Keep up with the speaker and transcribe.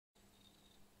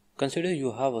Consider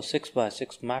you have a 6 by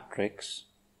 6 matrix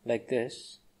like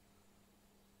this,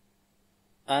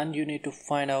 and you need to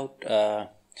find out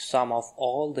sum of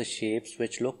all the shapes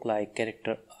which look like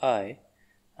character I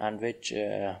and which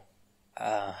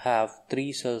have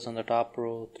 3 cells on the top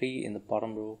row, 3 in the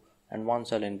bottom row, and 1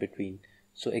 cell in between.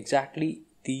 So exactly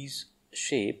these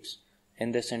shapes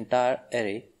in this entire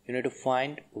array, you need to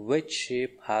find which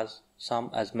shape has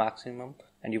sum as maximum,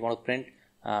 and you want to print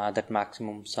that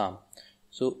maximum sum.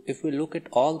 So if we look at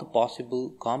all the possible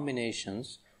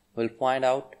combinations, we'll find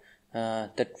out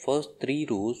that first 3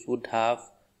 rows would have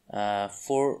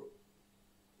 4,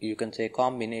 you can say,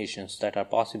 combinations that are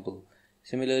possible.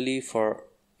 Similarly, for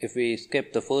if we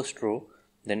skip the first row,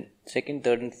 then second,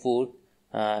 third and fourth,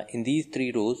 in these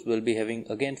 3 rows we'll be having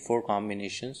again 4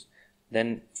 combinations.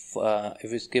 Then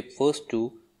if we skip first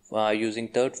 2, using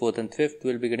third, fourth and fifth,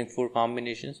 we'll be getting 4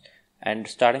 combinations, and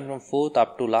starting from fourth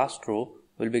up to last row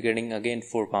we'll be getting again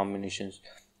 4 combinations.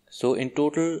 So in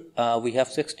total we have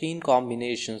 16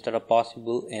 combinations that are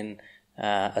possible in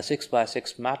a 6 by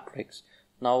 6 matrix.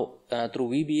 Now through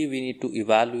VBA we need to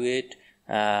evaluate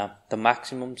the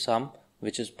maximum sum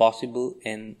which is possible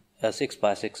in a 6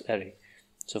 by 6 array.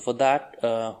 So for that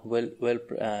we'll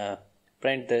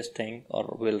print this thing,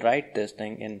 or we'll write this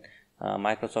thing in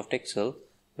Microsoft Excel.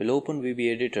 We'll open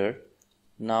VBA editor.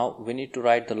 Now we need to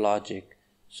write the logic.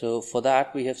 So for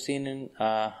that we have seen in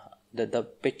the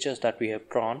pictures that we have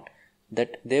drawn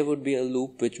that there would be a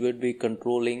loop which would be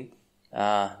controlling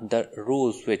the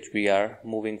rows which we are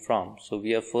moving from. So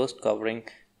we are first covering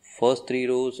first 3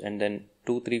 rows, and then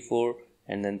 2, 3, 4,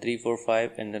 and then 3, 4,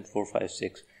 5, and then 4, 5,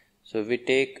 6. So if we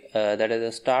take that as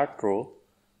a start row,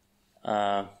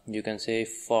 you can say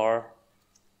for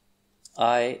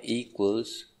I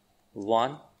equals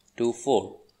 1 to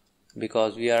 4,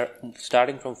 because we are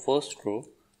starting from first row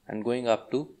and going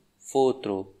up to fourth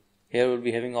row. Here we'll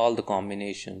be having all the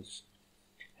combinations.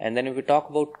 And then if we talk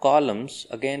about columns,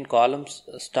 again columns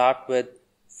start with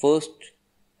first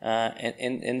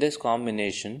in this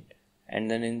combination, and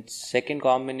then in second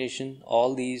combination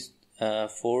all these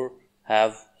 4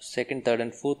 have second, third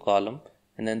and fourth column,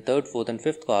 and then third, fourth and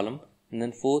fifth column, and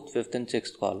then fourth, fifth and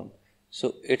sixth column.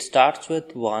 So it starts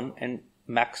with 1 and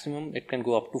maximum it can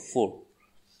go up to 4.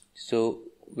 So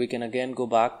we can again go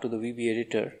back to the VBA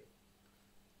editor,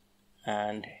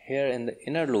 and here in the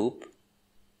inner loop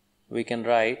we can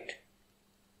write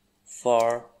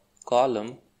for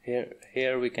column,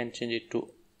 here we can change it to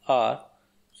R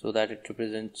so that it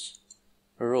represents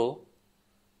row,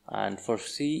 and for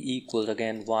C equals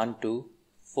again 1 to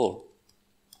 4.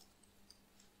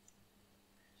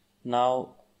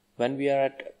 Now when we are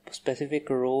at a specific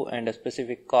row and a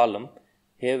specific column,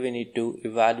 here we need to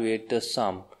evaluate the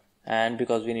sum, and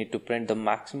because we need to print the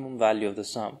maximum value of the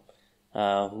sum,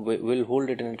 we'll hold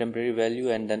it in a temporary value,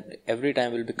 and then every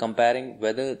time we'll be comparing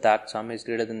whether that sum is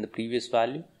greater than the previous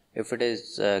value. If it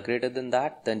is greater than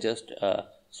that, then just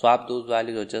swap those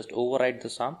values or just overwrite the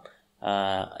sum.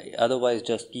 Otherwise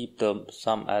just keep the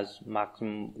sum as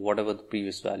maximum whatever the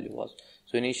previous value was.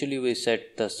 So initially we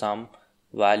set the sum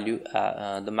value,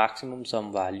 the maximum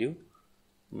sum value,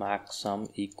 max sum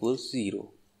equals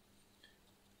 0.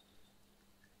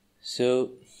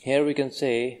 So here we can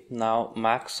say now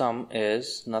max sum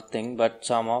is nothing but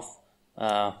sum of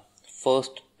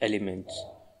first elements.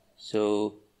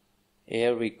 So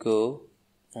here we go.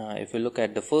 If we look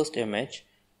at the first image,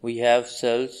 we have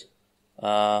cells,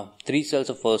 3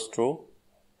 cells of first row,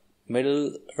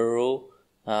 middle row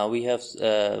we have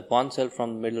 1 cell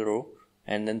from the middle row,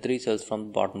 and then 3 cells from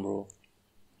the bottom row.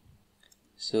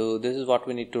 So this is what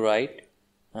we need to write.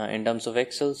 In terms of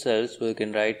Excel cells, we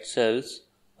can write cells,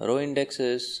 row index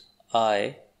is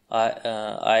not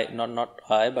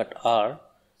I but R,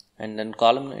 and then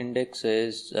column index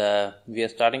is we are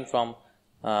starting from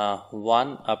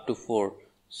 1 up to 4.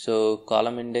 So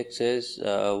column index is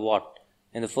what?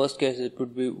 In the first case it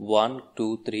would be 1,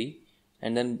 2, 3,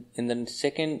 and then in the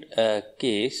second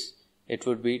case it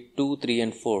would be 2, 3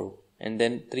 and 4, and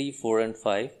then 3, 4 and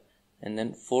 5, and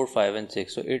then 4, 5 and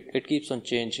 6. So it keeps on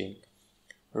changing.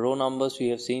 Row numbers we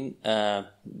have seen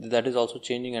that is also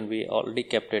changing, and we already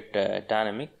kept it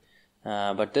dynamic,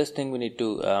 but this thing we need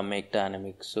to make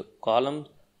dynamic. So column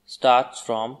starts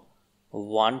from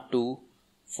 1 to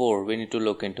 4. We need to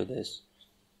look into this.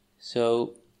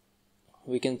 So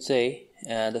we can say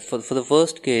for the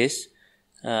first case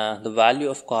the value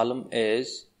of column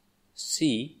is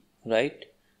C, right,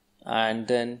 and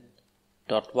then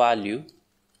dot value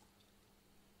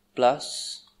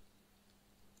plus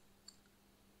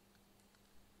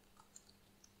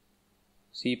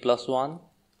C plus 1,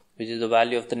 which is the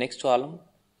value of the next column,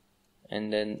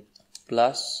 and then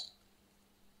plus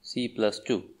c plus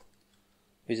 2,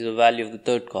 which is the value of the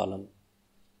third column,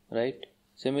 right?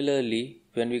 Similarly,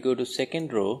 when we go to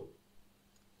second row,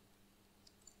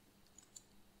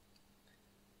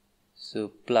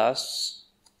 so plus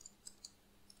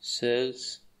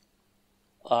cells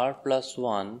r plus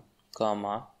 1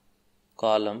 comma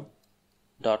column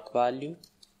dot value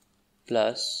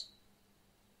plus,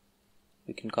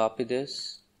 we can copy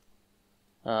this.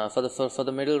 For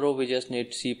the middle row we just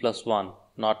need c plus 1,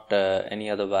 not any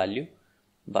other value,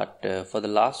 but for the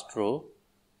last row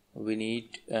we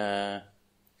need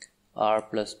r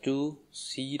plus 2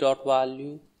 c dot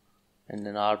value, and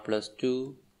then r plus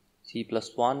 2 c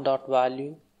plus 1 dot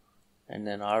value, and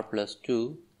then r plus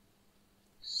 2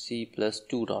 c plus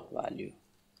 2 dot value.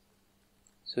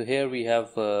 So here we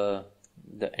have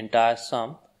the entire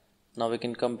sum. Now we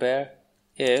can compare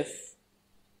if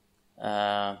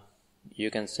you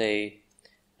can say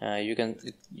you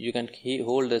can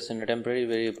hold this in a temporary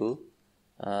variable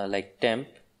like temp,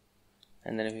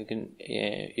 and then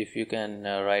if you can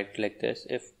write like this: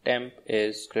 if temp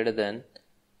is greater than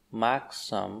max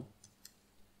sum,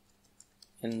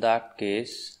 in that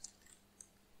case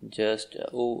just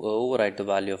overwrite the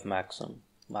value of maximum.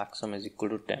 Maximum is equal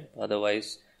to temp,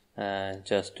 otherwise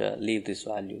just leave this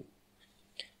value,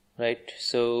 right?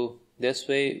 So this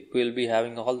way we'll be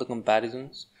having all the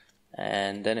comparisons,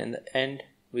 and then in the end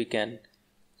we can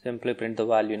simply print the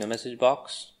value in a message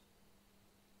box,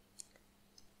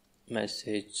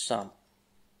 message sum,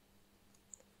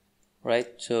 right?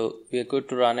 So we are good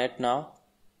to run it now.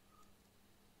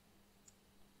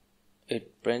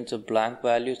 It prints a blank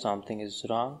value, something is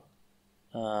wrong.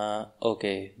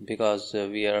 Okay, because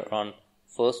we are on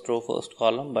first row, first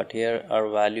column, but here our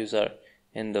values are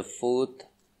in the fourth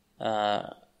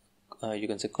you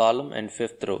can say column and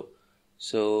fifth row.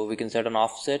 So we can set an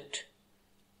offset.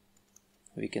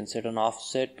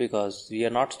 Because we are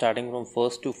not starting from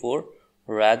first to 4,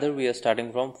 rather we are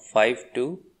starting from 5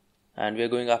 to, and we are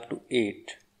going up to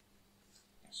 8.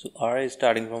 So R is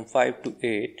starting from 5 to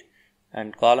 8,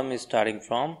 and column is starting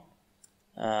from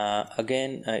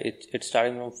it's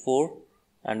starting from 4,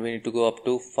 and we need to go up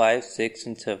to 5, 6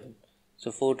 and 7.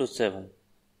 So 4 to 7.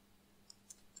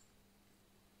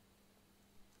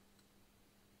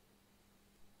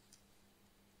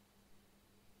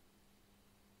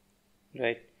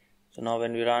 Right. So now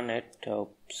when we run it,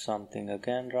 something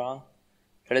again wrong.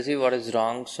 Let us see what is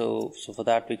wrong. So for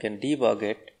that we can debug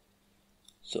it.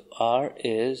 So R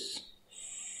is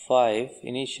 5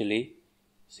 initially,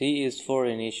 C is 4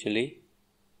 initially,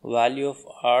 value of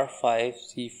R5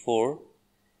 C4,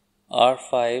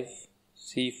 R5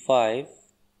 C5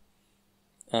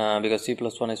 because C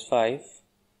plus 1 is 5,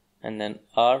 and then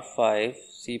R5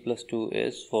 C plus 2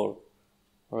 is 4.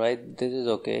 Right, this is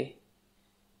okay.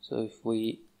 So if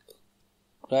we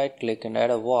right click and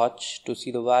add a watch to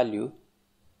see the value,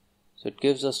 so it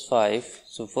gives us 5.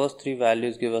 So first 3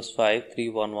 values give us 5, 3,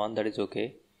 1, 1, that is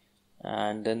okay.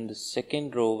 And then the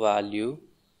second row value,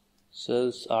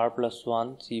 cells R plus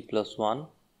 1, C plus 1,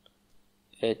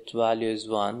 its value is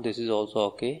 1, this is also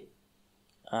okay.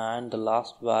 And the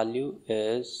last value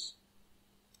is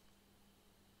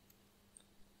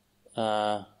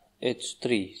it's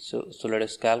 3. So let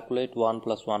us calculate 1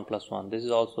 plus 1 plus 1. This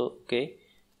is also okay.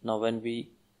 Now when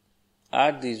we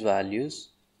add these values,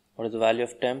 what is the value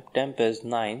of temp? Temp is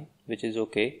 9, which is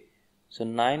okay. So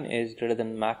 9 is greater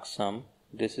than max sum.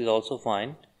 This is also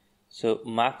fine. So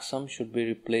max sum should be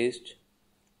replaced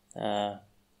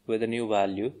with a new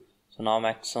value. So now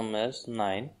max sum is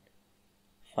 9.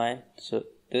 Fine. So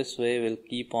this way we'll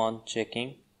keep on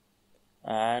checking,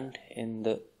 and in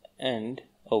the end,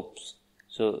 oops.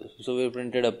 So we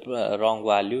printed a wrong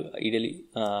value. Ideally,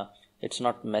 it's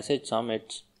not message sum,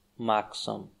 it's max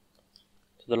sum.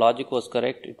 So the logic was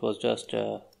correct. It was just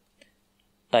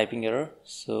typing error.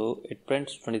 So it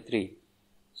prints 23.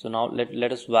 So now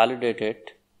let us validate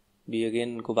it. We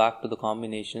again go back to the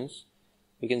combinations.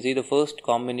 We can see the first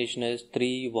combination is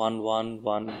 3, 1, 1,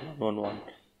 1, 1, 1.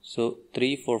 So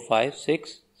 3, 4, 5,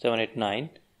 6, 7, 8, 9.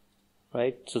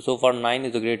 Right. So far 9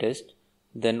 is the greatest.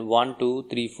 Then 1, 2,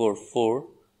 3, 4, 4.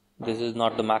 This is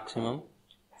not the maximum.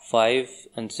 5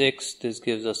 and 6. This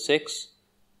gives us 6.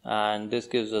 And this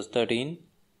gives us 13.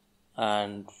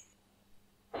 And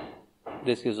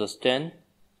this gives us 10.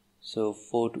 So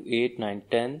 4 to 8, 9,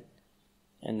 10.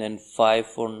 And then 5,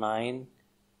 4, 9.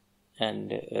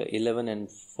 And 11 and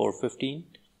 4, 15.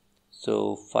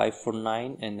 So 5, 4,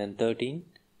 9 and then 13.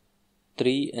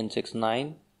 3 and 6,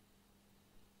 9.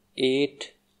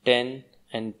 8, 10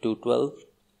 and 2, 12.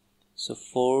 So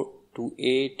 4, 2,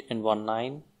 8 and 1,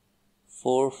 9.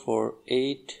 4, 4,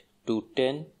 8, 2,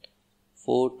 10.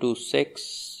 4 to 6,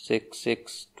 6,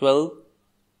 6, 12,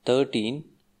 13,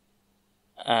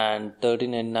 and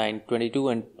 13 and 9, 22,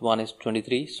 and 1 is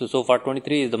 23. So far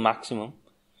 23 is the maximum.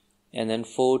 And then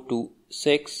 4 to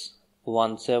 6,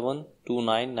 1, 7, 2,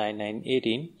 9, 9, 9,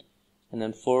 18. And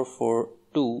then 4, 4,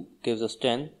 2 gives us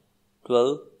 10,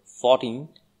 12, 14,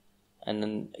 and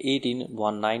then 18,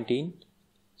 1, 19.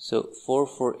 So 4,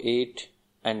 4, 8,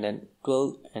 and then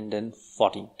 12, and then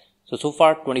 14. So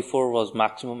far 24 was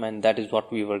maximum, and that is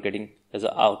what we were getting as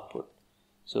an output.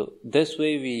 So this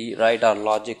way we write our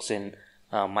logics in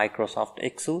Microsoft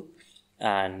Excel,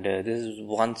 and this is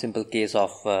one simple case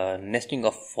of nesting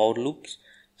of for loops.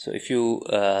 So if you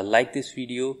like this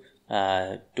video,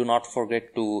 do not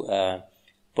forget to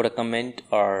put a comment,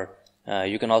 or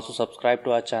you can also subscribe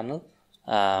to our channel.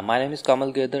 My name is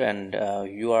Kamal Gedar, and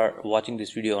you are watching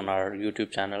this video on our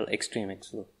YouTube channel Extreme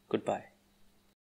Excel. Goodbye.